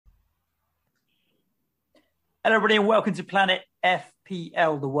Hello, everybody, and welcome to Planet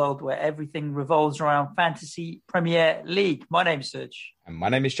FPL, the world where everything revolves around Fantasy Premier League. My name's Suj. And my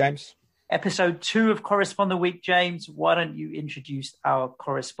name is James. Episode 2 of Correspondent Week. James, why don't you introduce our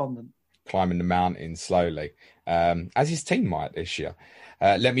correspondent? Climbing the mountain slowly, as his team might this year.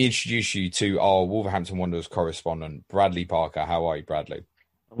 Let me introduce you to our Wolverhampton Wanderers correspondent, Bradley Parker. How are you, Bradley?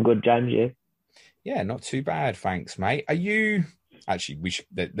 I'm good, James. You? Yeah, not too bad, thanks, mate. Are you... Actually,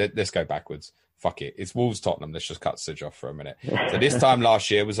 let's go backwards. Fuck it. It's Wolves-Tottenham. Let's just cut Suj off for a minute. So this time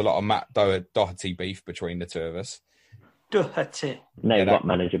last year was a lot of Matt Doherty beef between the two of us. Doherty. No, yeah, what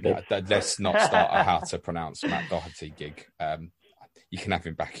manager beef? Let's not start a how to pronounce Matt Doherty gig. You can have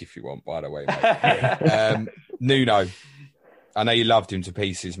him back if you want, by the way, mate. Nuno, I know you loved him to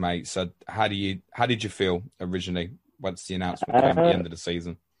pieces, mate. So how did you feel originally once the announcement came at the end of the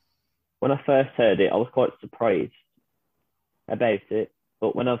season? When I first heard it, I was quite surprised about it.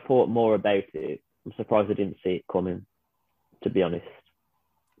 But when I thought more about it, I'm surprised I didn't see it coming, to be honest.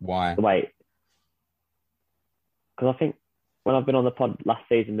 Why? Because I think when I've been on the pod last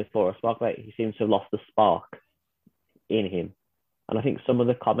season before, I spoke about he seems to have lost the spark in him. And I think some of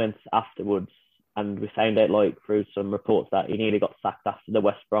the comments afterwards, and we found out through some reports that he nearly got sacked after the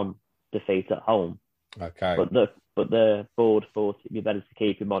West Brom defeat at home. Okay. But the board thought it'd be better to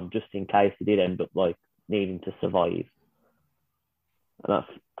keep him on just in case he did end up needing to survive. And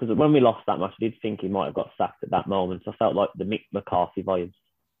that's because when we lost that match, I did think he might have got sacked at that moment. So I felt like the Mick McCarthy vibes.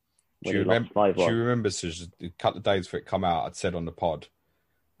 Do you remember, Suj, a couple of days before it come out, I'd said on the pod,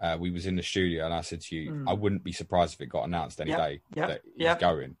 we was in the studio and I said to you, I wouldn't be surprised if it got announced any day that he's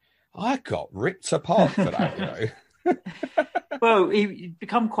going. I got ripped apart for that, you know. Well, he'd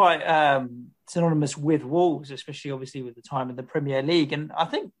become quite synonymous with Wolves, especially obviously with the time in the Premier League. And I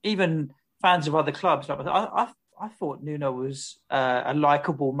think even fans of other clubs, I thought Nuno was a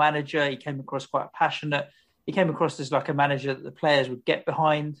likeable manager. He came across quite passionate. He came across as like a manager that the players would get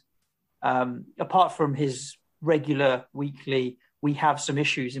behind. Apart from his regular weekly, we have some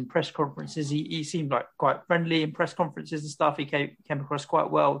issues in press conferences. He seemed like quite friendly in press conferences and stuff. He came across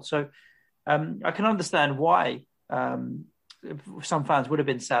quite well. So I can understand why some fans would have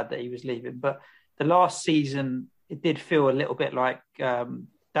been sad that he was leaving. But the last season, it did feel a little bit like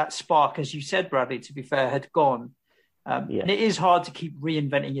that spark, as you said, Bradley, to be fair, had gone. And it is hard to keep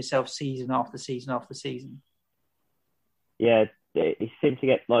reinventing yourself season after season after season. Yeah, he seemed to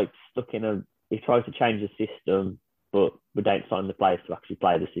get stuck in he tried to change the system, but we don't sign the players to actually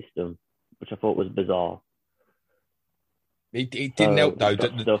play the system, which I thought was bizarre. It didn't help, though.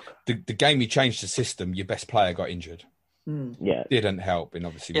 The game he changed the system, your best player got injured. Yeah. Didn't help, and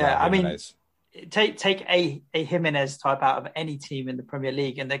obviously... Yeah, I mean... Take a Jimenez type out of any team in the Premier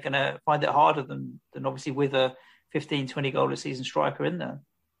League and they're going to find it harder than obviously with a 15, 20 goal a season striker in there.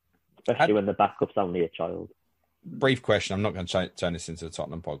 Especially when the backup's only a child. Brief question. I'm not going to turn this into a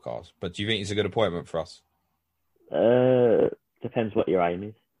Tottenham podcast, but do you think it's a good appointment for us? Depends what your aim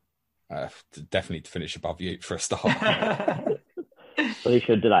is. Definitely to finish above you for a start. Well, he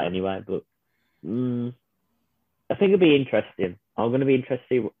should do that anyway, but I think it'll be interesting. I'm going to be interested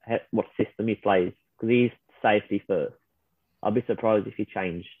to see what system he plays because he's safety first. I'll be surprised if he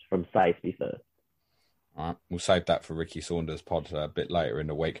changed from safety first. All right, we'll save that for Ricky Saunders' pod a bit later in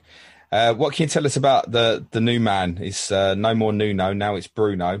the week. What can you tell us about the new man? It's no more Nuno, now it's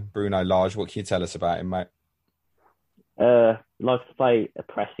Bruno Lage. What can you tell us about him, mate? Likes to play a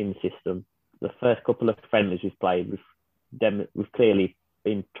pressing system. The first couple of friendlies we've played, we've clearly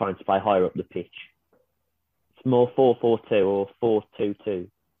been trying to play higher up the pitch. It's more 4-4-2 or 4-2-2.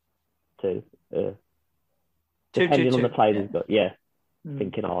 Depending on the players he's got. Yeah,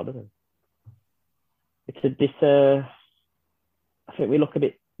 thinking harder. I think we look a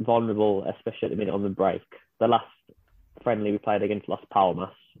bit vulnerable, especially at the minute on the break. The last friendly we played against Las Palmas,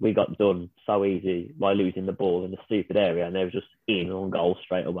 we got done so easy by losing the ball in the stupid area, and they were just in on goal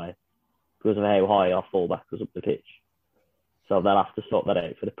straight away because of how high our fullback was up the pitch. So they'll have to sort that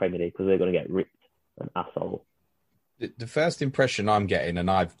out for the Premier League because they're going to get ripped an asshole. The first impression I'm getting, and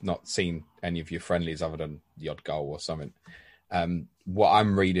I've not seen any of your friendlies other than the odd goal or something, what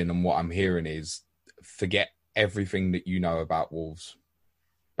I'm reading and what I'm hearing is forget everything that you know about Wolves.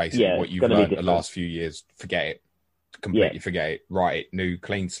 Basically, what you've learned the last few years, forget it. Completely forget it. Write it. New,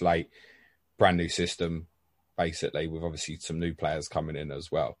 clean slate, brand new system, basically, with obviously some new players coming in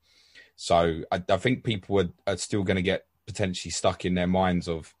as well. So I think people are still going to get potentially stuck in their minds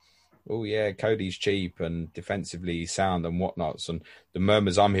of, oh yeah, Cody's cheap and defensively sound and whatnots. And the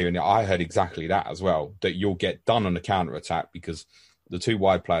murmurs I'm hearing, I heard exactly that as well, that you'll get done on the counter-attack because the two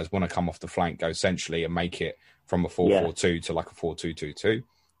wide players want to come off the flank, go centrally and make it from a 4-4-2 to like a 4-2-2-2.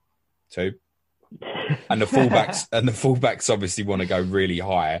 And the fullbacks obviously want to go really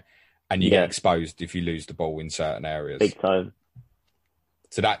high, and you get exposed if you lose the ball in certain areas. Big time.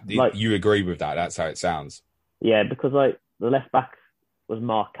 So that you agree with that? That's how it sounds. Yeah, because like the left back was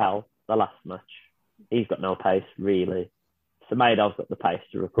Marcal the last match. He's got no pace really. Semedo's got the pace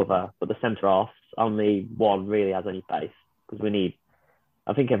to recover, but the centre halves only one really has any pace because we need.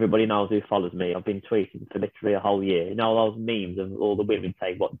 I think everybody knows who follows me. I've been tweeting for literally a whole year. You know those memes of all the women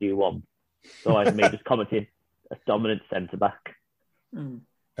saying, "What do you want?" So I me just commenting a dominant centre back.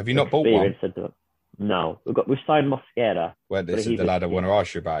 Have you not bought one? No, we've signed Mosquera. Well, this is the lad I want to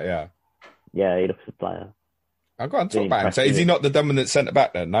ask you about. Yeah. Yeah, he looks a player. I've got to talk about him. So is he not the dominant centre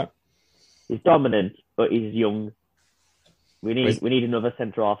back then? No. He's dominant, but he's young. We need another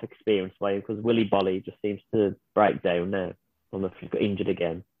centre half experience way because Willy Bolly just seems to break down now. I don't know if he's got injured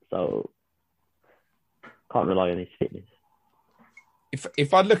again, so can't rely on his fitness.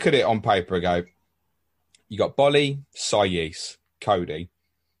 If I look at it on paper, I go, you got Bolly, Sayis, Cody.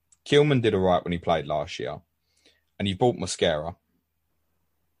 Kilman did all right when he played last year, and you bought Mosquera.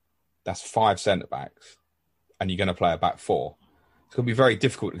 That's 5 centre backs, and you're going to play a back four. It's going to be very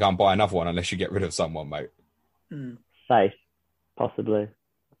difficult to go and buy another one unless you get rid of someone, mate. Safe, possibly,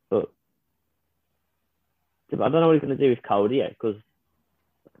 but I don't know what he's going to do with Cody yet because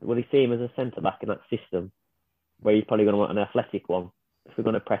will he see him as a centre back in that system where he's probably going to want an athletic one? If we're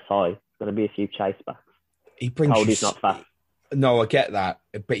going to press high, there's going to be a few chase backs. Cody's not fast. No, I get that,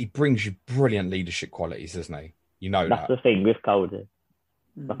 but he brings you brilliant leadership qualities, doesn't he? You know that's the thing with Cody.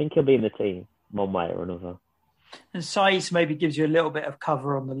 I think he'll be in the team one way or another. And Saiz maybe gives you a little bit of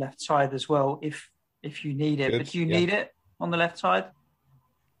cover on the left side as well, if you need it. But do you need it on the left side?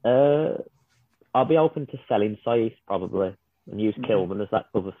 I'll be open to selling Saiz probably and use Kilman as that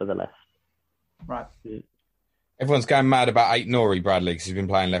cover for the left. Right. Everyone's going mad about Ait-Nouri, Bradley, because he's been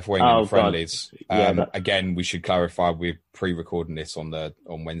playing left wing in the friendlies. Again, we should clarify we're pre-recording this on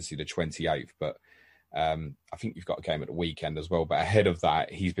Wednesday the 28th, but I think you've got a game at the weekend as well. But ahead of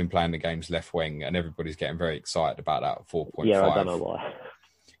that, he's been playing the games left wing, and everybody's getting very excited about that at 4.5. Yeah, I don't know why.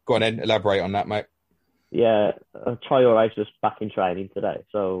 Go on then, elaborate on that, mate. Yeah, Traore's just back in training today,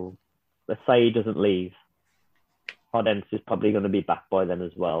 so let's say he doesn't leave. Podence is probably going to be back by then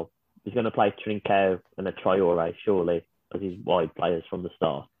as well. He's going to play Trincao and a Traore, surely, as his wide players from the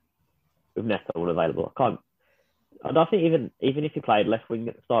start. With Neto available. I don't think even if he played left wing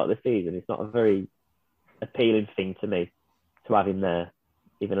at the start of the season, it's not a very appealing thing to me to have him there,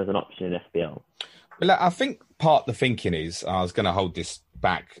 even as an option in FPL. Well, I think part of the thinking is, I was going to hold this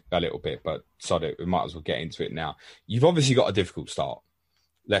back a little bit, but sorry, we might as well get into it now. You've obviously got a difficult start.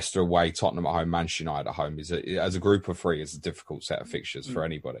 Leicester away, Tottenham at home, Manchester United at home. As a group of three, is a difficult set of fixtures for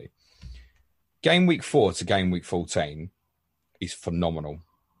anybody. Game week 4 to game week 14 is phenomenal.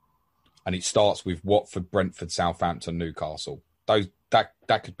 And it starts with Watford, Brentford, Southampton, Newcastle.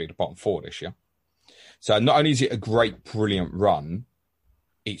 That could be the bottom 4 this year. So not only is it a great, brilliant run,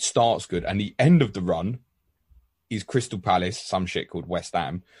 it starts good. And the end of the run is Crystal Palace, some shit called West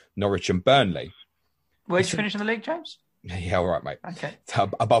Ham, Norwich and Burnley. Where'd you finish in the league, James? Yeah, all right, mate. Okay.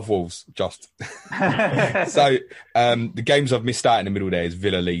 Above Wolves, just. So the games I've missed out in the middle there is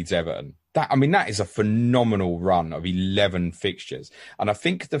Villa, Leeds, Everton. That is a phenomenal run of 11 fixtures. And I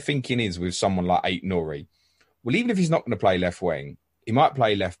think the thinking is with someone like Ait-Nouri, well, even if he's not going to play left wing, he might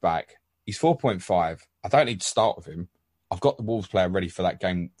play left back. He's 4.5. I don't need to start with him. I've got the Wolves player ready for that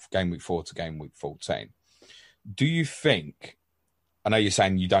game week 4 to game week 14. Do you think, I know you're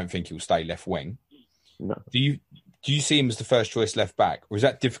saying you don't think he'll stay left wing. No. Do you see him as the first choice left back? Or is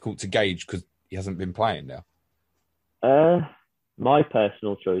that difficult to gauge because he hasn't been playing now? My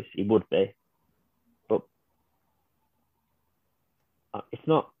personal choice, he would be. But it's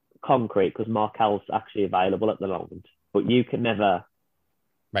not concrete because Markel's actually available at the moment. But you can never...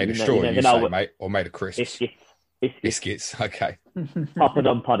 Made a straw, you say, mate? Or made a crisp? Biscuits, okay. Poppered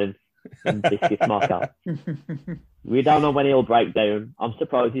on pudding and biscuits, Markel. We don't know when he'll break down. I'm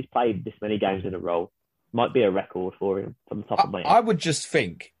surprised he's played this many games in a row. Might be a record for him from the top of my head. I would just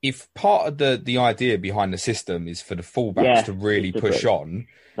think if part of the idea behind the system is for the fullbacks to really push on,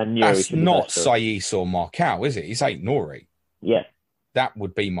 that's not Sayis or Marcal, is it? It's Ait-Nouri. Yeah. That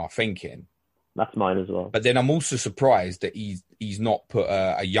would be my thinking. That's mine as well. But then I'm also surprised that he's not put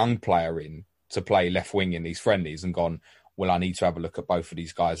a young player in to play left wing in these friendlies and gone, well, I need to have a look at both of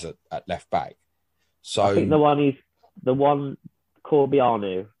these guys at left back. So I think the one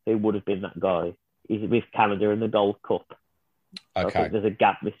Corbianu, who would have been that guy, is with Canada in the Gold Cup. Okay. I think there's a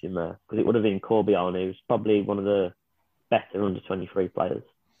gap missing there because it would have been Corbianu, who's probably one of the better under 23 players.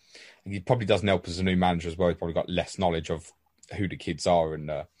 He probably doesn't help as a new manager as well. He's probably got less knowledge of who the kids are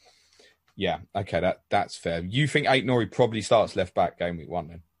and Yeah, okay, that's fair. You think Ait-Nouri probably starts left back game week 1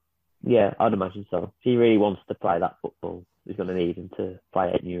 then? Yeah, I'd imagine so. If he really wants to play that football, he's going to need him to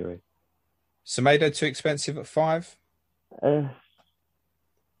play Ait-Nouri. Semedo too expensive at 5?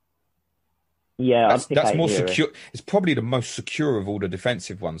 Yeah, that's more secure. It's probably the most secure of all the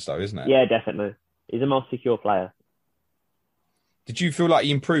defensive ones, though, isn't it? Yeah, definitely. He's the most secure player. Did you feel like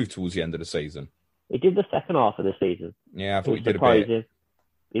he improved towards the end of the season? He did the second half of the season. Yeah, I thought he did a bit.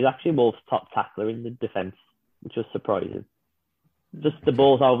 He's actually Wolves' top tackler in the defence, which was surprising. Just the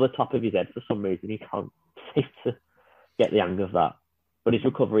ball's over the top of his head for some reason. He can't seem to get the hang of that. But his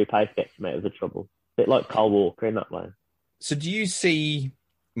recovery pace gets him out of the trouble. A bit like Kyle Walker in that way. So do you see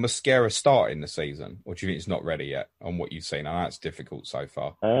Mosquera starting the season? Or do you think it's not ready yet on what you've seen? I know it's difficult so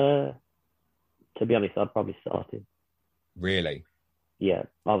far. To be honest, I'd probably start him. Really? Yeah,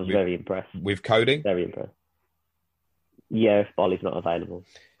 I was very impressed. With coding? Very impressed. Yeah, if Bolly's not available.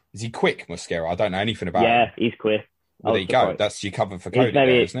 Is he quick, Mosquera? I don't know anything about him. Yeah, he's quick. Well, there you go. That's your cover for coding,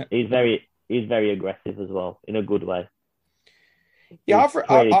 isn't it? He's very aggressive as well, in a good way. Yeah,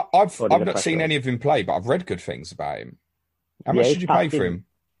 I've not seen any of him play, but I've read good things about him. How much did you pay for him?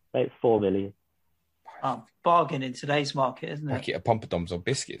 About 4 million. Bargain in today's market, isn't it? Packet of pompadums or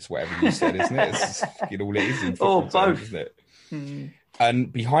biscuits, whatever you said, isn't it? It's all it is in football or both, terms, isn't it?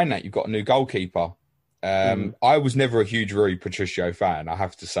 And behind that, you've got a new goalkeeper. I was never a huge Rui Patricio fan, I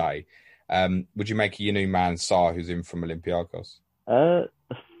have to say. Would you make your new man Sarr, who's in from Olympiacos?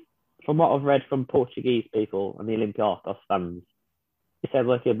 From what I've read from Portuguese people and the Olympiacos fans, it sounds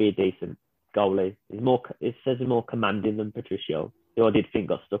like he'll be a decent goalie. It says he's more commanding than Patricio, who I did think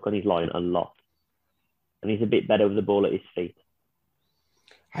got stuck on his line a lot. And he's a bit better with the ball at his feet.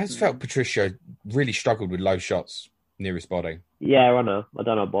 I just felt Patricio really struggled with low shots near his body. Yeah, I know. I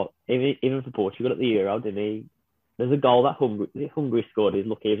don't know, but even for Portugal at the Euro, didn't he? There's a goal that Hungary scored. He's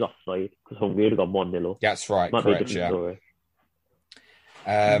lucky he was offside because Hungary would have gone 1-0 up. That's right, might correct, yeah. Story.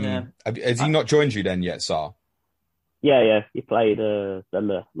 Has he not joined you then yet, Sarr? Yeah. He played the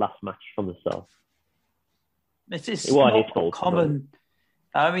last match from the start. It not common.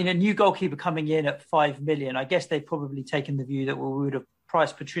 I mean, a new goalkeeper coming in at 5 million. I guess they've probably taken the view that we would have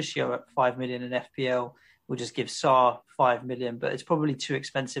priced Patricio at 5 million in FPL. We'll just give Sarr 5 million, but it's probably too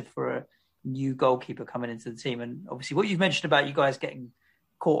expensive for a new goalkeeper coming into the team. And obviously, what you've mentioned about you guys getting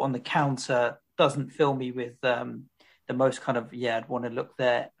caught on the counter doesn't fill me with the most kind of, I'd want to look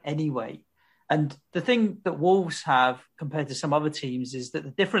there anyway. And the thing that Wolves have compared to some other teams is that the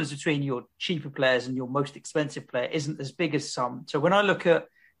difference between your cheaper players and your most expensive player isn't as big as some. So when I look at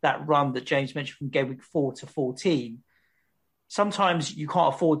that run that James mentioned from game week 4 to 14, sometimes you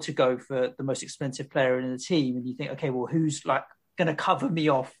can't afford to go for the most expensive player in the team. And you think, okay, well, who's like going to cover me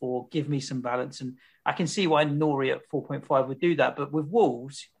off or give me some balance? And I can see why Nouri at 4.5 would do that. But with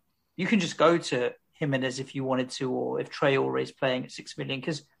Wolves, you can just go to Jimenez if you wanted to, or if Traore is playing at 6 million,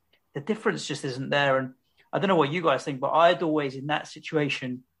 because the difference just isn't there. And I don't know what you guys think, but I'd always, in that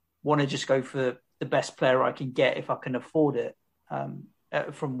situation, want to just go for the best player I can get if I can afford it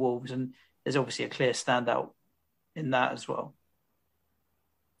from Wolves. And there's obviously a clear standout in that as well.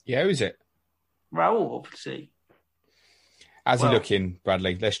 Yeah, who is it? Raul, obviously. How's he looking,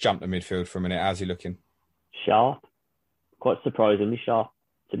 Bradley? Let's jump to midfield for a minute. How's he looking? Sharp. Quite surprisingly sharp,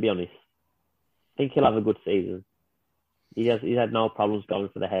 to be honest. I think he'll have a good season. He's had no problems going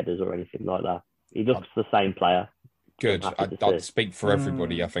for the headers or anything like that. He looks the same player. Good. I'd speak for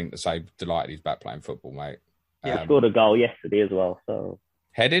everybody, I think, to say delighted he's back playing football, mate. He scored a goal yesterday as well. So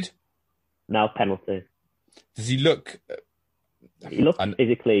headed? No, penalty. Does he look... He looks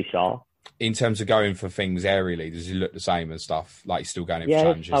physically sharp. In terms of going for things aerially, does he look the same and stuff? Like he's still going in for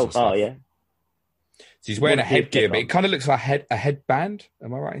challenges and stuff? Yeah. So he's wearing a headgear, but it kind of looks like a headband.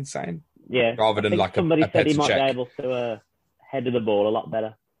 Am I right in saying? Yeah. Rather than like somebody said he might check. be able to head of the ball a lot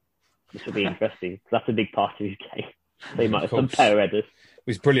better, which would be interesting. That's a big part of his game. So he might have some power headers.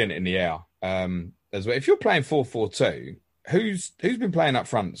 He's brilliant in the air. As well. If you're playing 4-4-2, who's been playing up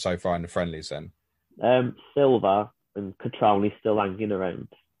front so far in the friendlies then? Silva and Catroni's still hanging around.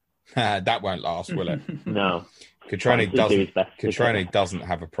 That won't last, will it? No. Catroni doesn't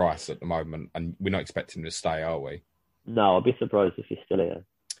have a price at the moment, and we're not expecting him to stay, are we? No, I'll be surprised if he's still here.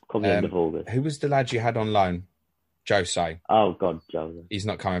 Come the end of August. Who was the lad you had on loan? Jose. Oh, God, Jose. He's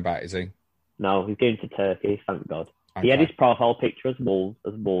not coming back, is he? No, he's going to Turkey, thank God. Okay. He had his profile picture as Wolves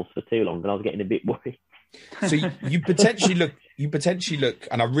for too long, and I was getting a bit worried. So you potentially look,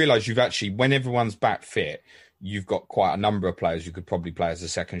 and I realise you've actually, when everyone's back fit, you've got quite a number of players you could probably play as a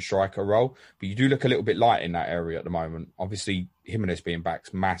second striker role, but you do look a little bit light in that area at the moment. Obviously, Jimenez being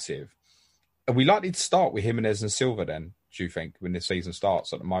back's massive. Are we likely to start with Jimenez and Silva then, do you think, when the season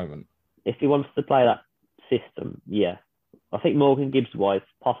starts at the moment? if he wants to play that system, yeah. I think Morgan Gibbs-White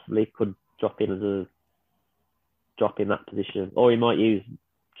possibly could drop in that position, or he might use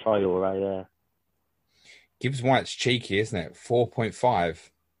Traore there. Gibbs-White's cheeky, isn't it? 4.5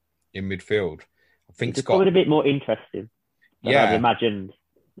 in midfield. I think it's becoming a bit more interesting than I'd imagined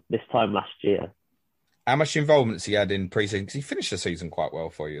this time last year. How much involvement has he had in pre-season? Because he finished the season quite well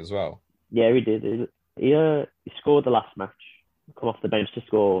for you as well. Yeah, he did. He scored the last match. Come off the bench to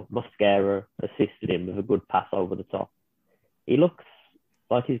score. Mosquera assisted him with a good pass over the top. He looks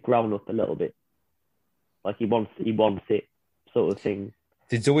like he's grown up a little bit. Like he wants it, sort of thing.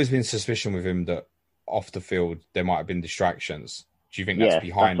 There's always been suspicion with him that off the field there might have been distractions. Do you think that's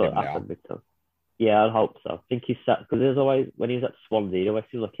behind him now? Yeah, I hope so. I think he's sat, because there's always, when he was at Swansea, it always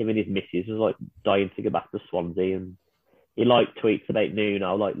seemed like him and his missus was like dying to get back to Swansea, and he liked tweets about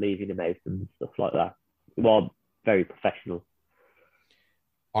Nuno, like leaving him out and stuff like that. Well, very professional.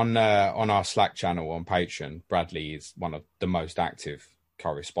 On our Slack channel on Patreon, Bradley is one of the most active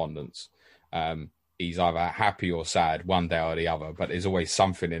correspondents. He's either happy or sad one day or the other, but there's always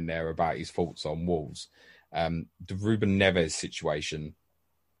something in there about his thoughts on Wolves. The Ruben Neves situation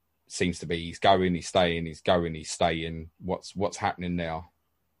seems to be he's going, he's staying, he's going, he's staying. What's happening now?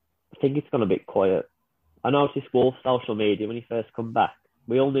 I think it's gone a bit quiet. I noticed Wolves social media when he first come back.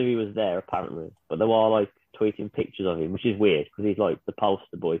 We all knew he was there apparently, but they were like tweeting pictures of him, which is weird because he's like the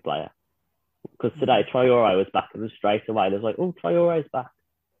poster boy player. Because today Traore was back, and then straight away there's like, oh, Traore's back.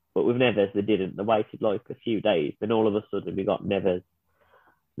 But with Neves they didn't. They waited like a few days, then all of a sudden we got Neves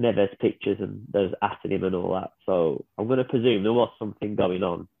pictures and there's asking him and all that. So I'm going to presume there was something going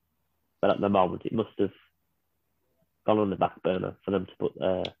on, but at the moment it must have gone on the back burner for them to put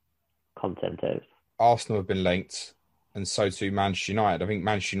content out. Arsenal have been linked, and so too Manchester United. I think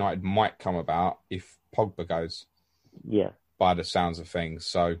Manchester United might come about if Pogba goes. Yeah. By the sounds of things.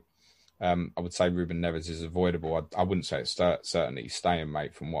 So I would say Ruben Neves is avoidable. I wouldn't say it's certainly staying,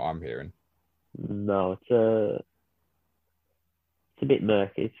 mate, from what I'm hearing. No, it's a bit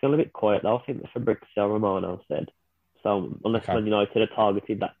murky. It's gone a bit quiet, though. I think Fabrizio Romano said. So unless Man United are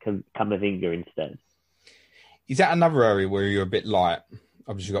targeted that Camavinga instead. Is that another area where you're a bit light?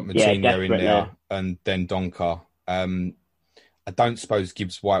 Obviously, you've got Moutinho in there and then Donker. I don't suppose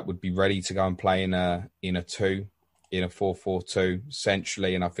Gibbs-White would be ready to go and play in a 4-4-2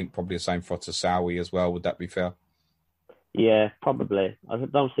 essentially, and I think probably the same for Tasawi as well. Would that be fair? Yeah, probably. I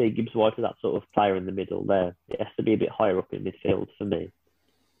don't see Gibbs-White as that sort of player in the middle there. It has to be a bit higher up in midfield for me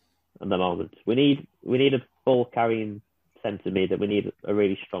at the moment. We need a ball carrying centre mid, and we need a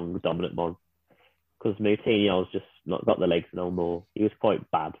really strong dominant one, because Moutinho's just not got the legs no more. He was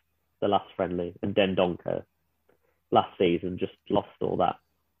quite bad the last friendly, and then Donker last season just lost all that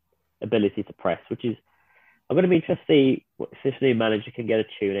ability to press, which is, I'm going to be interested to see if this new manager can get a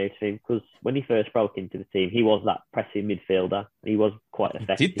tune out of him, because when he first broke into the team, he was that pressing midfielder. He was quite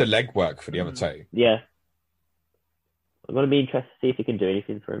effective. He did the leg work for the other two. Yeah. I'm going to be interested to see if he can do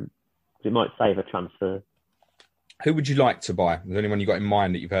anything for him, because it might save a transfer. Who would you like to buy? Is there anyone you got in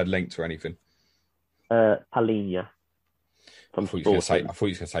mind that you've heard linked or anything? Palhinha. I thought you were going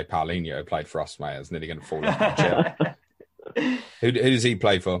to say Paulinho, who played for us, mate. I was nearly going to fall off the chair. Who does he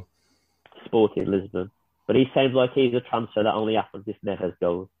play for? Sporting Lisbon. But he sounds like he's a transfer that only happens if Neves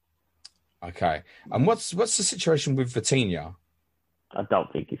goes. Okay. And what's the situation with Vitinha? I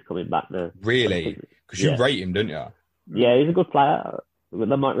don't think he's coming back now. Really? Because you rate him, didn't you? Yeah, he's a good player. But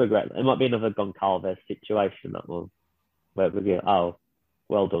they might regret it. It might be another Goncalves situation, that one. Where we go, oh,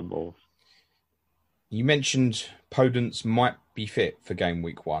 well done, Wolves. You mentioned Podence might be fit for game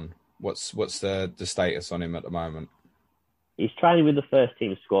week 1. What's the status on him at the moment? He's training with the first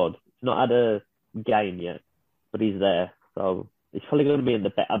team squad. He's not had a game yet, but he's there. So he's probably going to be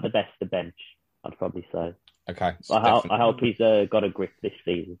at the best of bench, I'd probably say. Okay. So I hope he's got a grip this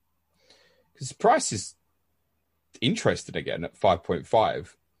season. Because Price is interested again at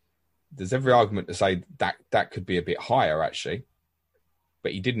 5.5. There's every argument to say that could be a bit higher, actually.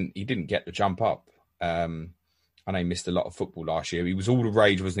 But he didn't get the jump up. I know he missed a lot of football last year. He was all the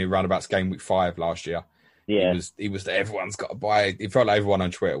rage, wasn't he, around about game week 5 last year. Yeah. He was everyone's got to buy. It felt like everyone on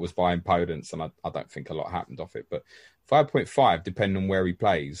Twitter was buying Podence, and I don't think a lot happened off it. But 5.5, depending on where he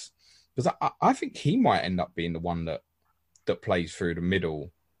plays, because I think he might end up being the one that plays through the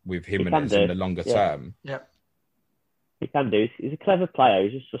middle with Jimenez in the longer term. Yeah, he can do. He's a clever player.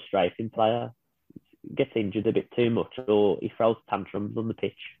 He's just a frustrating player. He gets injured a bit too much, or he throws tantrums on the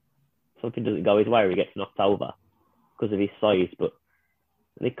pitch. Something doesn't go his way, or he gets knocked over because of his size. But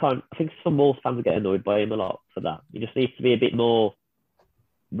I think some Wolves fans get annoyed by him a lot for that. He just needs to be a bit more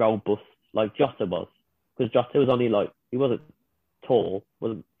robust, like Jota was. Because Jota was only he wasn't tall,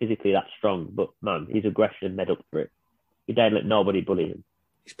 wasn't physically that strong, but man, his aggression made up for it. He didn't let nobody bully him.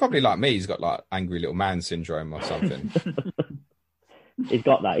 He's probably like me. He's got like angry little man syndrome or something. He's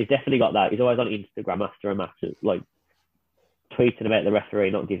got that. He's definitely got that. He's always on Instagram after a match, like tweeting about the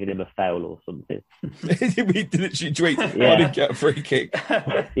referee not giving him a foul or something. We literally tweet, Yeah. I didn't get a free kick.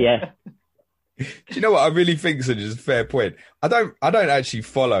 Yeah. Do you know what I really think, Suj, is a fair point? I don't actually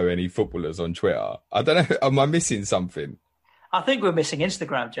follow any footballers on Twitter. I don't know. Am I missing something? I think we're missing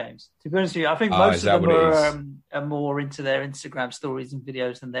Instagram, James. To be honest with you, I think most of them are more into their Instagram stories and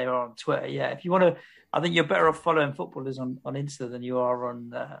videos than they are on Twitter. Yeah, if you want to, I think you're better off following footballers on Insta than you are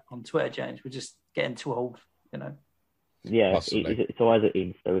on Twitter, James. We're just getting too old, you know. Yeah, it's always at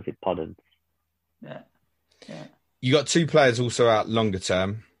Insta with his podding. Yeah. You got 2 players also out longer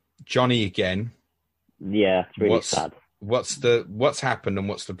term. Johnny again. Yeah, it's really sad. What's happened and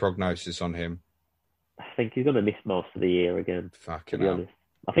what's the prognosis on him? I think he's going to miss most of the year again. Fucking to be honest.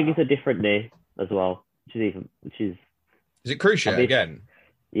 I think it's a different knee as well, which is. Is it cruciate again?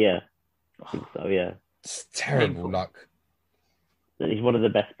 Yeah, I think so. Yeah, it's terrible luck. And he's one of the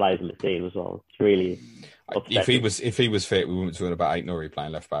best players in the team as well. It's really. Upsetting. If he was fit, we wouldn't be talking about Ait-Nouri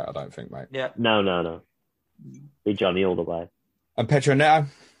playing left back. I don't think, mate. Yeah. No. Be Johnny all the way. And Pedro Neto?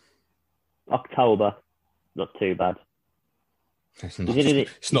 October, not too bad.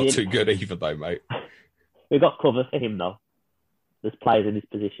 It's not too good either, though, mate. We've got cover for him, though. There's players in his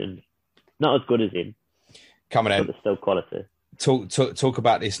position. Not as good as him. Coming in. But there's still quality. Talk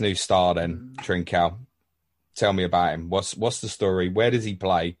about this new star then, Trincao. Tell me about him. What's the story? Where does he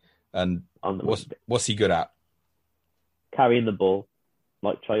play? And what's he good at? Carrying the ball,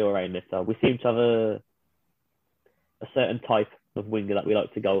 like Traore and Neto. We seem to have a certain type of winger that we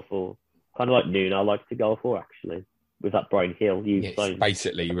like to go for. Kind of like Nuno likes to go for, actually. With that Brian Hill. It's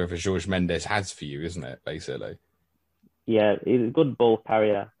basically whether Jorge Mendes has for you, isn't it? Basically. Yeah, he's a good ball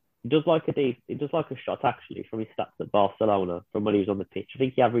carrier. He does like a shot, actually, from his stats at Barcelona, from when he was on the pitch. I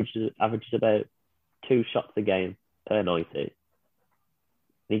think he averages about 2 shots a game per 90.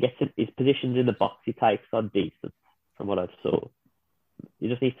 He gets his positions in the box he takes are decent, from what I saw. He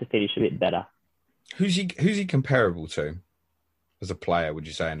just needs to finish a bit better. Who's he comparable to as a player, would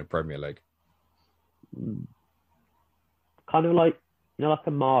you say, in the Premier League? Kind of like, like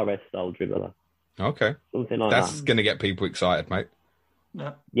a Mahrez style dribbler. Okay. Something like that. That's going to get people excited, mate.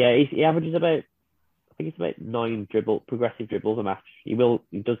 Yeah, he averages about, I think it's about 9 progressive dribbles a match. He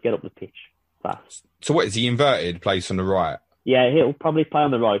does get up the pitch fast. So what, is he inverted, plays on the right? Yeah, he'll probably play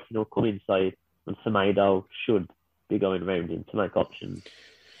on the right and he'll come inside, and Semedo should be going around him to make options.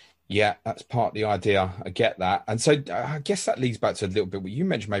 Yeah, that's part of the idea. I get that. And so I guess that leads back to a little bit what you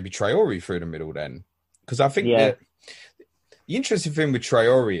mentioned, maybe Traore through the middle then. Because I think that the interesting thing with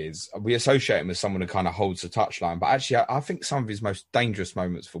Traore is we associate him with someone who kind of holds the touchline. But actually, I think some of his most dangerous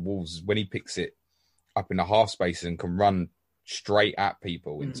moments for Wolves is when he picks it up in the half spaces and can run straight at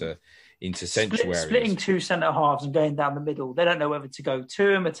people into sanctuaries. Splitting 2 centre halves and going down the middle. They don't know whether to go to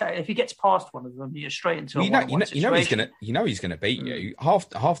him. If he gets past one of them, you're straight into a one-on-one situation. He's gonna beat you. Half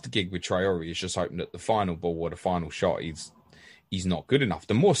the gig with Traore is just hoping that the final ball or the final shot he's not good enough.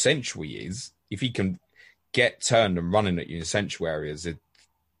 The more central he is, if he can get turned and running at you in central areas, it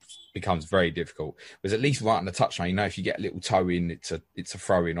becomes very difficult. Whereas at least right on the touchline, if you get a little toe in, it's a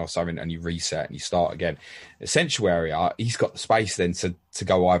throw in or something, and you reset and you start again. The central area, he's got the space then to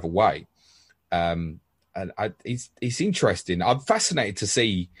go either way. It's interesting. I'm fascinated to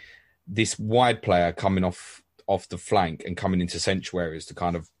see this wide player coming off the flank and coming into central areas to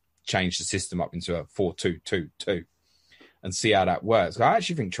kind of change the system up into a 4-2-2-2 and see how that works. I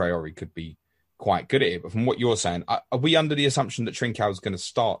actually think Traore could be quite good at it. But from what you're saying, are we under the assumption that Trincao is going to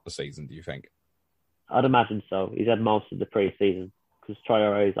start the season, do you think? I'd imagine so. He's had most of the pre-season because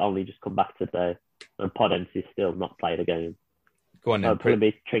Traore's only just come back today and Podence is still not played a game. Go on then. It'll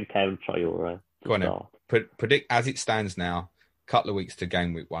probably be Trincao and Traore. Go on then. Predict as it stands now, couple of weeks to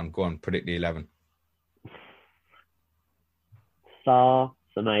game week 1. Go on, predict the 11. Sarr,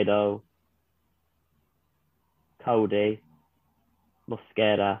 Semedo, Cody,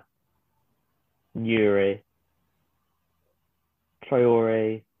 Mosquera, Nouri,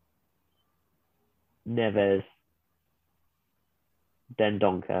 Traore, Neves,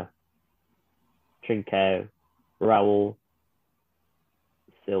 Dendoncker, Trincao, Raul,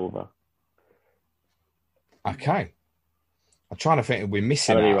 Silva. Okay. I'm trying to think if we're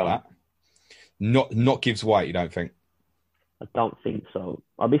missing out of that. Not Gibbs-White, you don't think? I don't think so.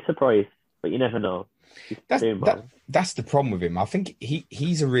 I'll be surprised but you never know. That's the problem with him. I think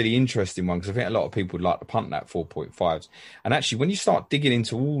he's a really interesting one because I think a lot of people would like to punt that 4.5s. And actually, when you start digging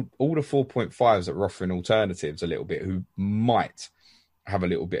into all the 4.5s that are offering alternatives a little bit, who might have a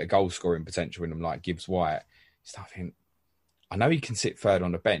little bit of goal scoring potential in them, like Gibbs-White, I know he can sit third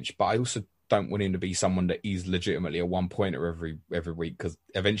on the bench, but I also don't want him to be someone that is legitimately a one-pointer every week because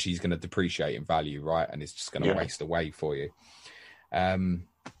eventually he's going to depreciate in value, right? And it's just going to waste away for you.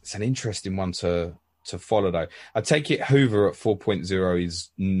 It's an interesting one to follow, though. I take it Hoover at 4.0 is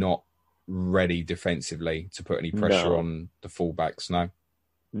not ready defensively to put any pressure on the fullbacks, no?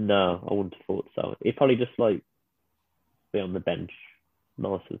 No, I wouldn't have thought so. He'd probably just be on the bench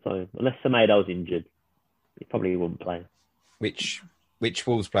most of the time. Unless Semedo's injured, he probably wouldn't play. Which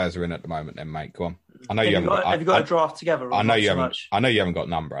Wolves players are in at the moment then, mate? Go on. I know have you got a draft together? I know you haven't. I know you haven't got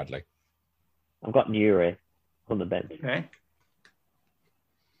none, Bradley. I've got Newry on the bench. Okay.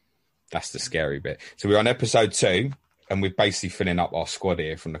 That's the scary bit. So we're on episode 2, and we're basically filling up our squad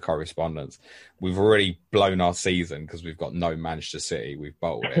here from the correspondence. We've already blown our season because we've got no Manchester City. We've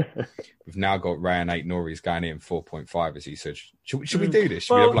bottled it. We've now got Rayan Ait-Nouri going in 4.5, as he said. Should we do this?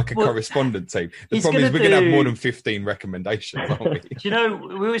 Should we have a correspondent team? The problem is we're going to have more than 15 recommendations, aren't we? Do you know,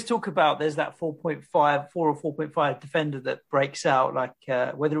 we always talk about there's that 4 or 4.5 defender that breaks out,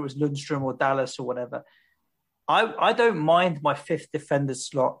 whether it was Lundstrom or Dallas or whatever. I don't mind my 5th defender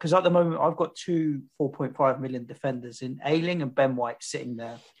slot because at the moment I've got 2 4.5 million defenders in Ayling and Ben White sitting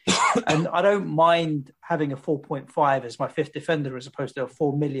there. And I don't mind having a 4.5 as my 5th defender as opposed to a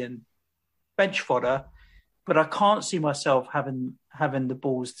 4 million bench fodder. But I can't see myself having the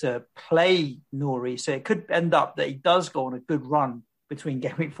balls to play Nouri. So it could end up that he does go on a good run between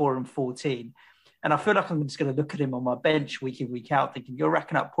game week 4 and 14. And I feel like I'm just going to look at him on my bench week in, week out thinking, you're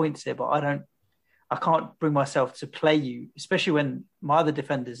racking up points here, but I can't bring myself to play you, especially when my other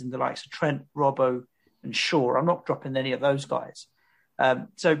defenders in the likes of Trent, Robbo and Shaw, I'm not dropping any of those guys.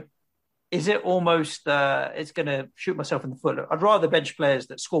 So is it almost, it's going to shoot myself in the foot? I'd rather bench players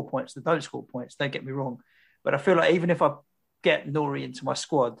that score points than don't score points, don't get me wrong. But I feel like even if I get Nouri into my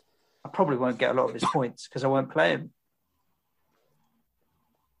squad, I probably won't get a lot of his points because I won't play him.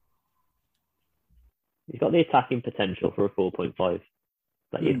 He's got the attacking potential for a 4.5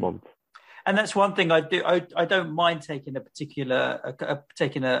 that you'd want. And that's one thing I do. I don't mind taking a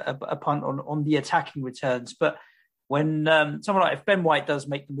punt on the attacking returns. But when someone like if Ben White does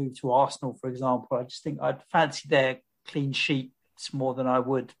make the move to Arsenal, for example, I just think I'd fancy their clean sheets more than I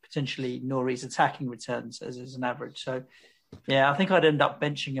would potentially Nouri's attacking returns as an average. So, yeah, I think I'd end up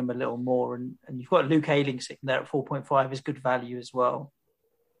benching him a little more. And you've got Luke Ayling sitting there at 4.5 is good value as well.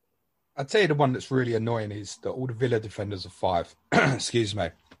 I'd tell you the one that's really annoying is that all the Villa defenders are 5. Excuse me.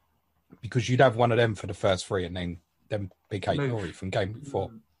 Because you'd have one of them for the first 3 and then pick Ait-Nouri from game week 4.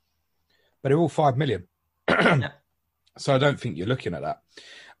 But they're all 5 million. Yeah. So I don't think you're looking at that.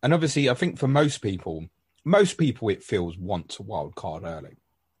 And obviously, I think for most people it feels want a wild card early.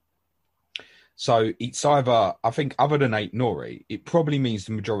 So it's either, I think other than Ait-Nouri, it probably means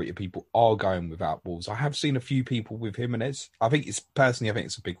the majority of people are going without Wolves. I have seen a few people with Jimenez. I think it's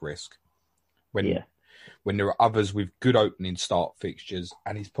a big risk. When there are others with good opening start fixtures,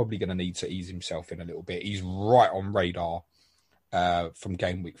 and he's probably going to need to ease himself in a little bit. He's right on radar from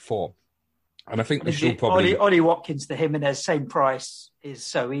game week 4. And I think we should probably... Ollie Watkins to Jimenez, same price, is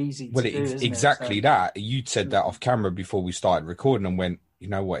so easy to do, isn't exactly it? that. You'd said that off camera before we started recording and went, you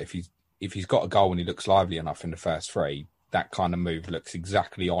know what, if he's got a goal and he looks lively enough in the first 3, that kind of move looks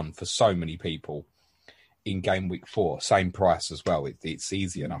exactly on for so many people in game week 4. Same price as well. It's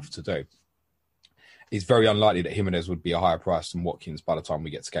easy enough to do. It's very unlikely that Jimenez would be a higher price than Watkins by the time we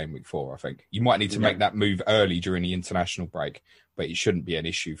get to game week 4, I think. You might need to make that move early during the international break, but it shouldn't be an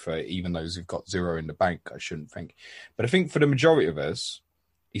issue for even those who've got 0 in the bank, I shouldn't think. But I think for the majority of us,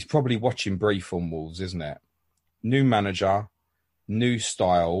 he's probably watching brief on Wolves, isn't it? New manager, new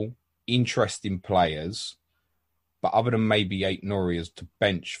style, interesting players, but other than maybe Ait-Nouri as to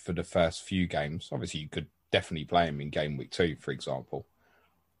bench for the first few games, obviously you could definitely play him in game week 2, for example.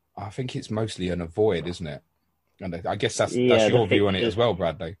 I think it's mostly an avoid, isn't it? And I guess that's your view on it as well,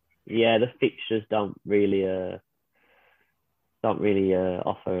 Bradley. Yeah, the fixtures don't really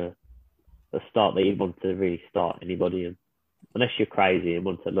offer a start that you want to really start anybody in. Unless you're crazy and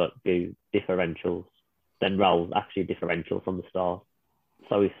want to do differentials, then roll actually differentials on the start.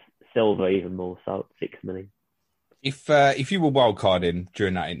 So is Silver even more so, 6 million. If you were wildcarding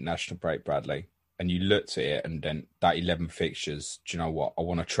during that international break, Bradley, and you looked at it and then that 11 fixtures, do you know what? I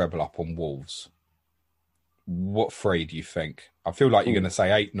want to treble up on Wolves. What 3 do you think? I feel like you're going to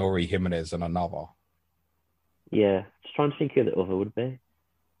say Ait-Nouri, Jimenez and another. Yeah, just trying to think who the other would be.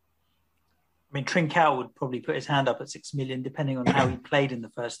 I mean, Trincao would probably put his hand up at 6 million, depending on how he played in the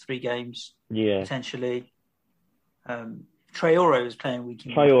first 3 games. Yeah. Potentially. Traore is playing week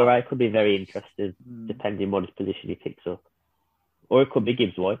in. Traore could be very interested, depending on what his position he picks up. Or it could be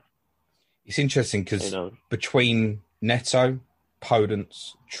Gibbs-White. It's interesting because between Neto,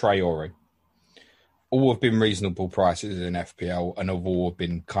 Podence, Traore, all have been reasonable prices in FPL and have all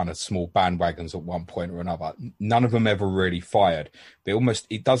been kind of small bandwagons at one point or another. None of them ever really fired. But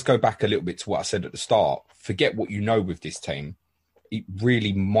it does go back a little bit to what I said at the start. Forget what you know with this team. It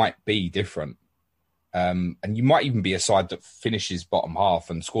really might be different. And you might even be a side that finishes bottom half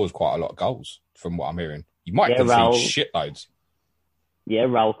and scores quite a lot of goals, from what I'm hearing. You might concede shitloads. Yeah,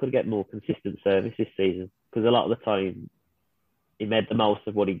 Raul could get more consistent service this season because a lot of the time he made the most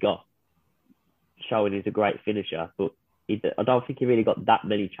of what he got, showing he's a great finisher, but I don't think he really got that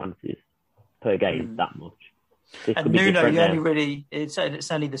many chances per game that much. And Nuno,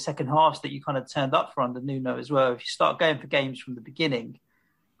 it's only the second halves that you kind of turned up for under Nuno as well. If you start going for games from the beginning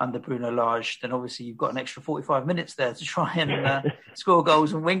under Bruno Lage, then obviously you've got an extra 45 minutes there to try and score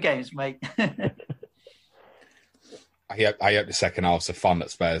goals and win games, mate. I hope the second half's are fun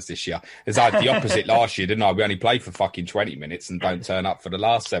at Spurs this year. It's like the opposite last year, didn't I? We only played for fucking 20 minutes and don't turn up for the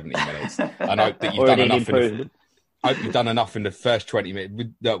last 70 minutes. And I hope that you've done enough. I hope you've done enough in the first 20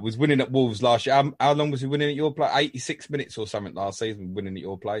 minutes. Was winning at Wolves last year. How long was he winning at your place? 86 minutes or something last season, winning at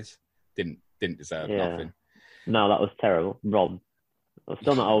your place. Didn't deserve nothing. No, that was terrible. Rob, I'm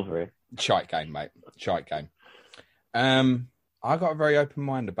still not over it. Shite game, mate. Shite game. I got a very open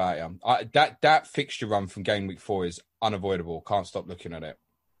mind about him. That fixture run from game week 4 is unavoidable. Can't stop looking at it.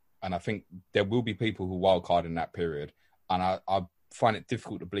 And I think there will be people who wildcard in that period. And I find it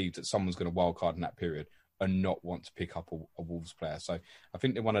difficult to believe that someone's going to wildcard in that period and not want to pick up a Wolves player. So I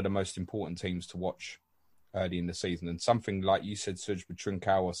think they're one of the most important teams to watch early in the season. And something like you said, Suj, with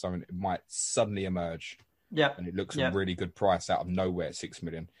Trincao or something, it might suddenly emerge. Yeah. And it looks a really good price out of nowhere at 6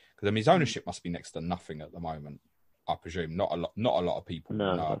 million. Because I mean, his ownership must be next to nothing at the moment. I presume not a lot of people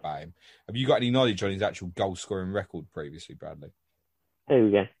know about him. Have you got any knowledge on his actual goal scoring record previously, Bradley? Who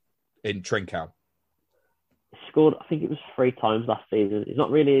again? In Trincao. He scored, I think it was 3 times last season. He's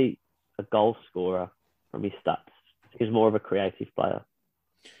not really a goal scorer from his stats. He's more of a creative player.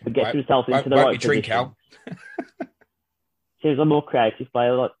 He gets himself into the right position. He's a more creative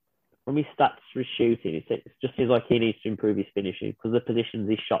player. Like from his stats for his shooting, it just seems like he needs to improve his finishing because the positions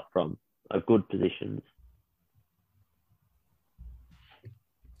he's shot from are good positions.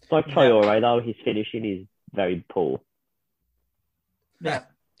 Like Traore, though, his finishing is very poor. Yeah,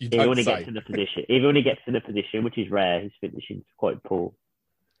 even when he gets in a position, which is rare, his finishing is quite poor.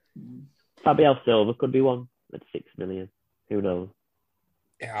 Fabian Silva could be one at 6 million. Who knows?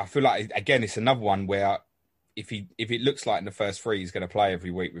 Yeah, I feel like again, it's another one where if it looks like in the first 3 he's going to play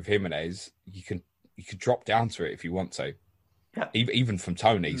every week with Jimenez, you can drop down to it if you want to. Yeah. Even from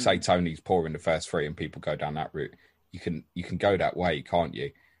Tony, say Tony's poor in the first 3 and people go down that route, you can go that way, can't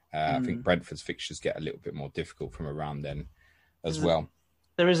you? I think Brentford's fixtures get a little bit more difficult from around then as well.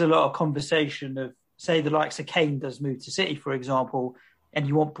 There is a lot of conversation of, say, the likes of Kane does move to City, for example, and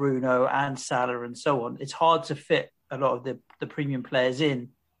you want Bruno and Salah and so on. It's hard to fit a lot of the premium players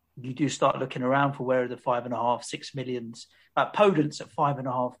in. You do start looking around for where are the 5.5, 6 millions. Podence at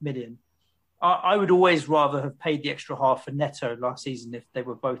 5.5 million. I would always rather have paid the extra half for Neto last season if they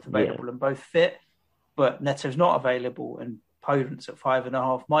were both available and both fit. But Neto's not available, and Podence at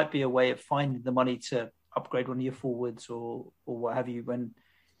 5.5 might be a way of finding the money to upgrade one of your forwards or what have you when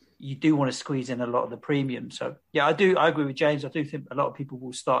you do want to squeeze in a lot of the premium. So yeah, I agree with James. I do think a lot of people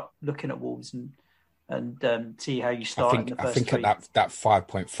will start looking at Wolves and see how you start in the first 3. At that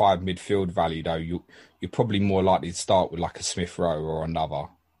 5.5 midfield value though, you're probably more likely to start with like a Smith Rowe or another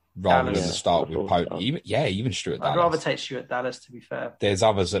rather than to start with Podence. Even Stuart Dallas. I'd rather take Stuart Dallas, to be fair. There's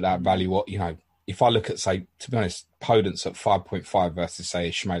others at that value. What if I look at, say, to be honest, Podence at 5.5 versus, say,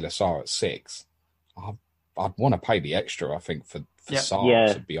 Ismaila Sarr at 6, I'd want to pay the extra, I think, for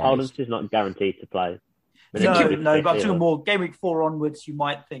Sarr, to be honest. Podence is not guaranteed to play. No, but I'm talking more game week 4 onwards, you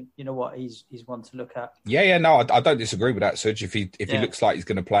might think, you know what, he's one to look at. No, I don't disagree with that, Suj. If he looks like he's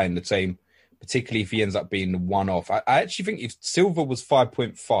going to play in the team, particularly if he ends up being the one-off. I actually think if Silva was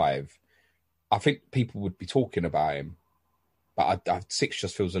 5.5, I think people would be talking about him. But 6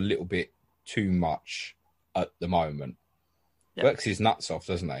 just feels a little bit too much at the moment. Works his nuts off,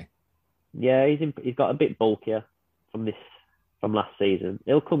 doesn't he? Yeah, he's got a bit bulkier from last season.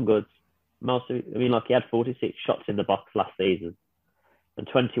 He'll come good. He had 46 shots in the box last season, and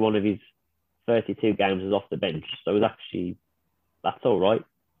 21 of his 32 games was off the bench. So that's all right.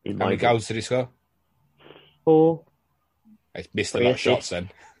 How many goals did he score? 4. He's missed a lot of shots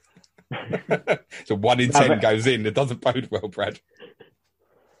then. So 1 in 10 goes in. It doesn't bode well, Brad.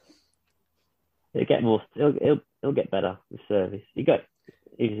 He'll get more. He'll get better with service. He's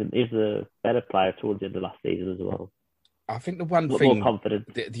a better player towards the end of last season as well. I think the one thing, more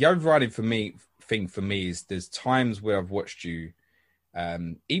confident. The overriding thing for me is there's times where I've watched you,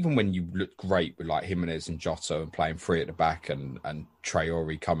 even when you look great with like Jimenez and Jota and playing three at the back and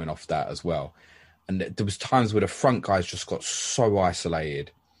Traore coming off that as well. And there was times where the front guys just got so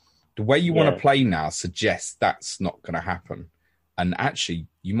isolated. The way you want to play now suggests that's not going to happen. And actually,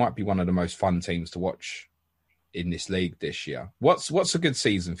 you might be one of the most fun teams to watch in this league this year. What's a good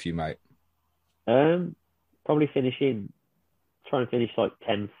season for you, mate? Probably trying to finish like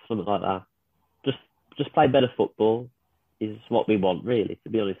 10th, something like that. Just play better football is what we want, really, to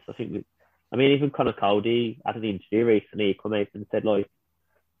be honest. Even Conor Cody had an interview recently. He came out and said like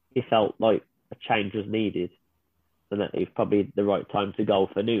he felt like a change was needed, and that it was probably the right time to go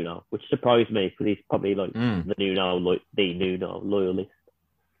for Nuno, which surprised me because he's probably like the Nuno loyalist.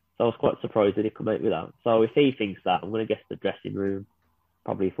 So I was quite surprised that he came out with that. So if he thinks that, I'm going to guess the dressing room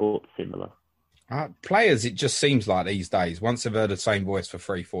probably thought similar. Players, it just seems like these days, once they've heard the same voice for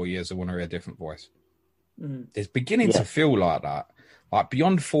 3-4 years, they want to hear a different voice. It's beginning to feel like that. Like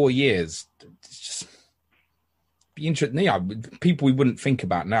beyond 4 years, it's just be interesting. People we wouldn't think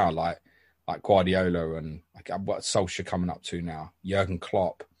about now, like Guardiola and like what Solskjaer coming up to now, Jurgen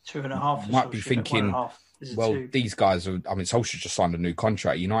Klopp. 2.5. Might be thinking, these guys are. I mean, Solskjaer just signed a new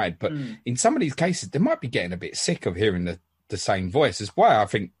contract at United, but in some of these cases, they might be getting a bit sick of hearing the same voice. It's why I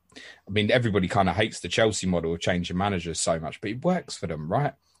think. I mean, everybody kind of hates the Chelsea model of changing managers so much, but it works for them,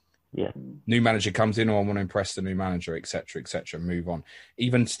 right? Yeah. New manager comes in, I want to impress the new manager, etc., and move on.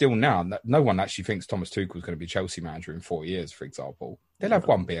 Even still now, no one actually thinks Thomas Tuchel is going to be Chelsea manager in 4 years, for example. They'll have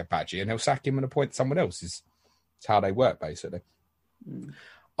one beer badgie and they'll sack him and appoint someone else. It's how they work, basically.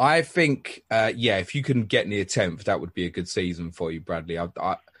 I think, if you can get near 10th, that would be a good season for you, Bradley.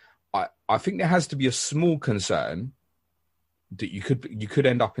 I think there has to be a small concern that you could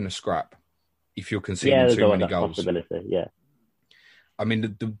end up in a scrap if you're conceding too many goals. Possibility, yeah. I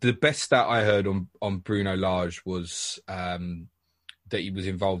mean, the best stat I heard on Bruno Lage was that he was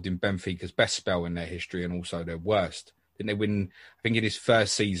involved in Benfica's best spell in their history and also their worst. Didn't they win? I think in his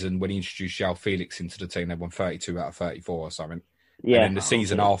first season when he introduced João Felix into the team, they won 32 out of 34 or something. Yeah. And then the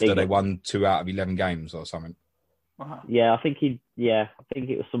season after, they won 2 out of 11 games or something. Wow. Yeah, I think it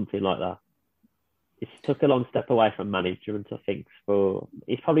was something like that. He took a long step away from management, I think.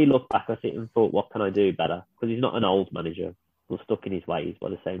 He's probably looked back at it and thought, what can I do better? Because he's not an old manager. He's stuck in his ways by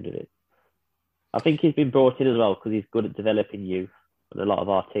the sound of it. I think he's been brought in as well because he's good at developing youth. And a lot of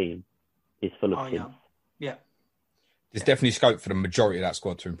our team is full of kids. Yeah. There's definitely scope for the majority of that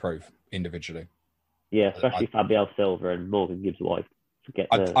squad to improve individually. Yeah, especially Fabio Silva and Morgan Gibbs-White.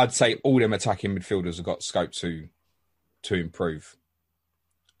 I'd say all them attacking midfielders have got scope to improve.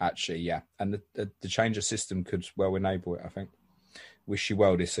 Actually, yeah. And the change of system could well enable it, I think. Wish you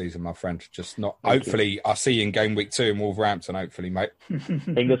well this season, my friend. Just not... Hopefully, I'll see you in game week 2 in Wolverhampton, hopefully, mate.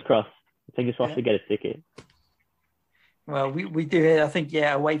 Fingers crossed. Fingers crossed to get a ticket. Well, we do. I think,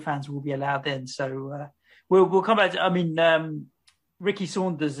 away fans will be allowed in. So we'll come back to... Ricky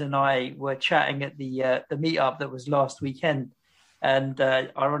Saunders and I were chatting at the meetup that was last weekend. And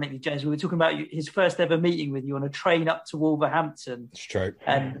ironically, James, we were talking about his first ever meeting with you on a train up to Wolverhampton. It's true.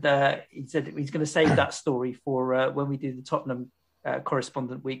 And he said he's going to save that story for when we do the Tottenham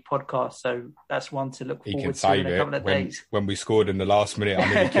Correspondent Week podcast. So that's one to look forward to in a couple of days. When we scored in the last minute,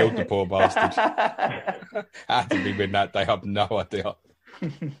 I nearly killed the poor bastard. How did we win that day? I have no idea.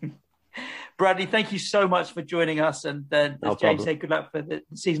 Bradley, thank you so much for joining us. And as James said, good luck for the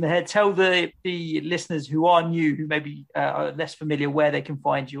season ahead. Tell the listeners who are new, who maybe are less familiar, where they can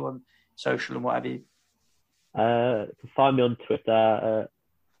find you on social and what have you. You can find me on Twitter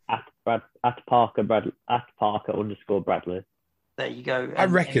at Parker_Bradley. There you go. I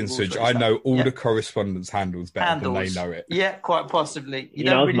reckon, Suj, I know all the correspondence handles better than they know it. Yeah, quite possibly. You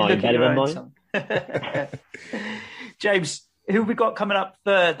don't really look at your own song. James, who have we got coming up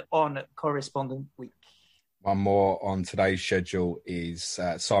third on Correspondent Week? One more on today's schedule is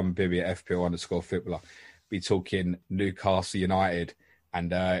Simon Bibby at FPL_footballer. Be talking Newcastle United,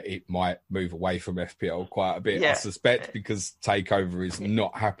 and it might move away from FPL quite a bit, I suspect, because takeover is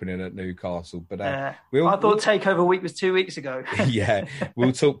not happening at Newcastle. But I thought takeover week was 2 weeks ago. Yeah,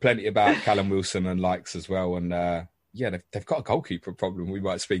 we'll talk plenty about Callum Wilson and likes as well, and they've got a goalkeeper problem we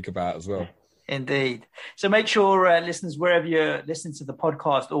might speak about as well. Indeed. So make sure, listeners, wherever you're listening to the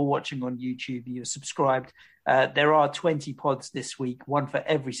podcast or watching on YouTube, you're subscribed. There are 20 pods this week, one for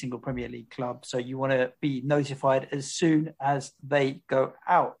every single Premier League club. So you want to be notified as soon as they go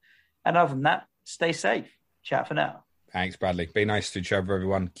out. And other than that, stay safe. Chat for now. Thanks, Bradley. Be nice to each other,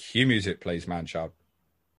 everyone. Cue music, please, man child.